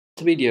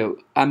next video,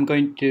 I'm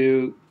going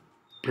to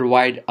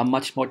provide a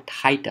much more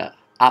tighter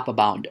upper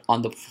bound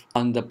on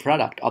the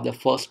product of the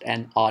first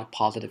and odd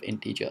positive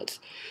integers.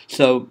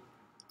 So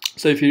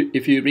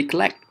if you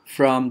recollect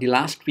from the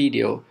last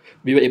video,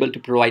 we were able to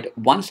provide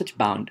one such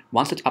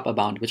upper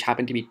bound, which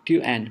happened to be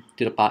 2n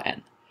to the power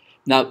n.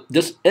 Now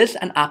this is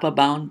an upper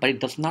bound, but it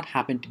does not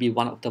happen to be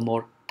one of the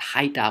more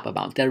tighter upper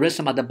bounds. There is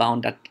some other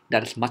bound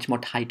that is much more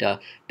tighter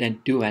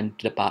than 2n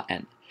to the power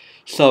n.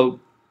 So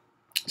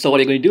what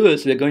we're going to do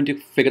is we're going to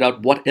figure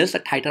out what is a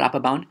tighter upper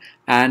bound,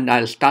 and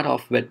I'll start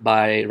off with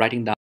by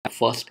writing down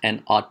first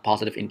and odd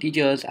positive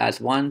integers as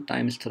 1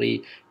 times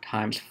 3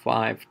 times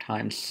 5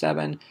 times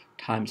 7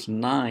 times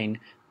 9,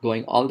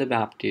 going all the way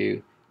up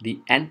to the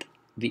nth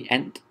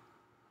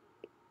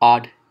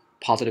odd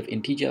positive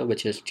integer,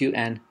 which is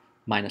 2n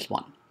minus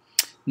 1.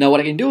 Now what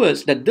I can do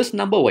is that this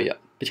number over here,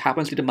 which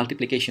happens to be the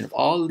multiplication of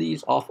all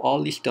these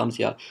terms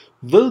here,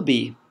 will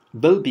be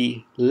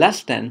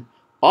less than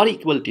or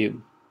equal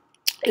to,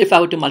 if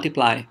I were to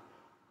multiply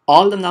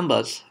all the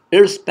numbers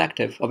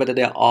irrespective of whether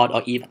they are odd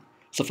or even.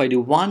 So if I do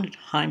 1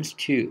 times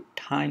 2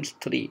 times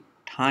 3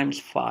 times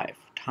 5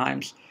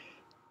 times,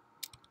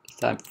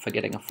 so I'm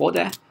forgetting a 4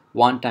 there,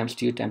 1 times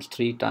 2 times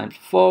 3 times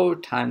 4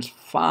 times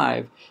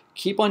 5,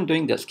 keep on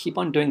doing this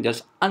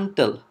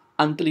until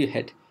you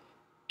hit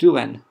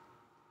 2n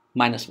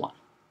minus 1.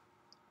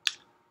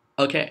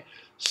 Okay,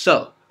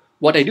 so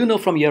what I do know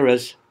from here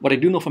is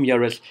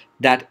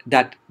that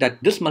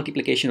this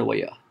multiplication over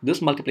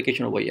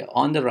here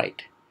on the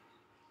right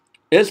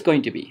is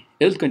going to be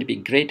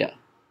greater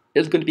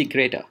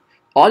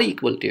or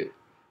equal to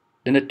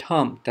than the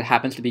term that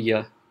happens to be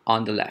here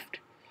on the left.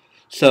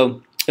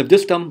 So if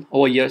this term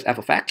over here is f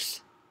of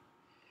x,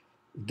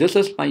 this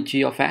is my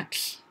g of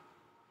x,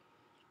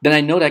 then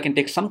I know that I can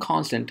take some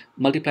constant,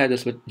 multiply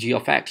this with g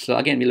of x. So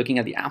again, we're looking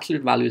at the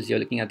absolute values here,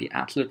 looking at the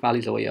absolute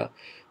values over here,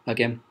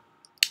 okay,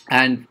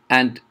 and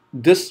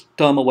this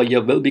term over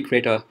here will be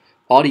greater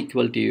or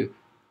equal to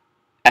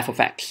f of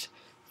x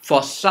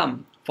for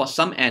some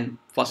n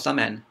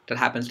that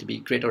happens to be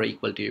greater or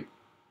equal to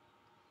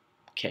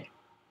k.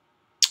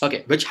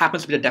 Okay, which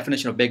happens to be the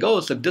definition of big O.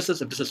 So if this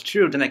is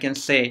true, then I can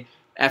say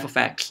f of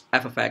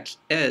x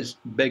is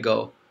big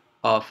O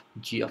of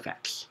g of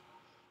x.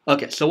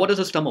 Okay, so what is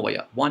this term over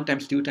here? 1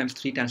 times 2 times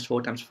 3 times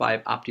 4 times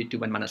 5 up to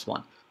 2n minus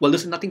 1. Well,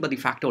 this is nothing but the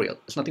factorial.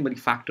 It's nothing but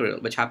the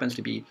factorial, which happens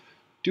to be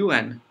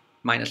 2n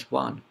minus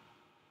 1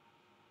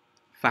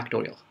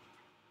 factorial.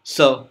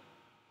 So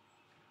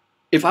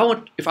if I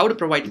were to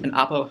provide an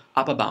upper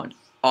bound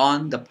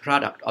on the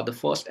product of the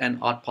first and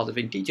odd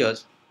positive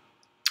integers,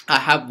 I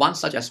have one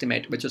such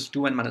estimate, which is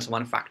 2n minus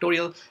 1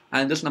 factorial,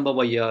 and this number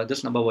over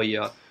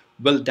here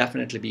will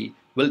definitely be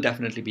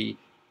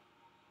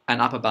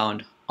an upper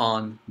bound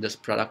on this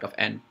product of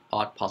n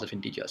odd positive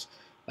integers.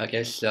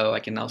 Okay, so I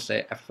can now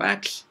say f of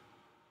x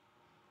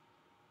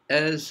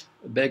is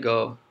big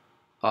O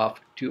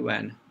of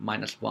 2n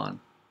minus 1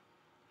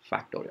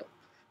 factorial.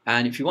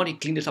 And if you want to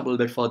clean this up a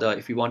little bit further,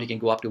 if you want, you can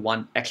go up to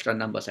one extra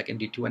number. So I can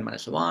do 2n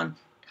minus 1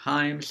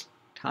 times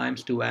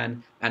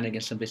 2n, and I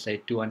can simply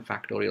say 2n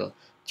factorial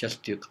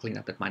just to clean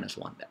up that minus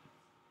 1 there.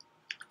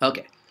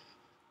 Okay,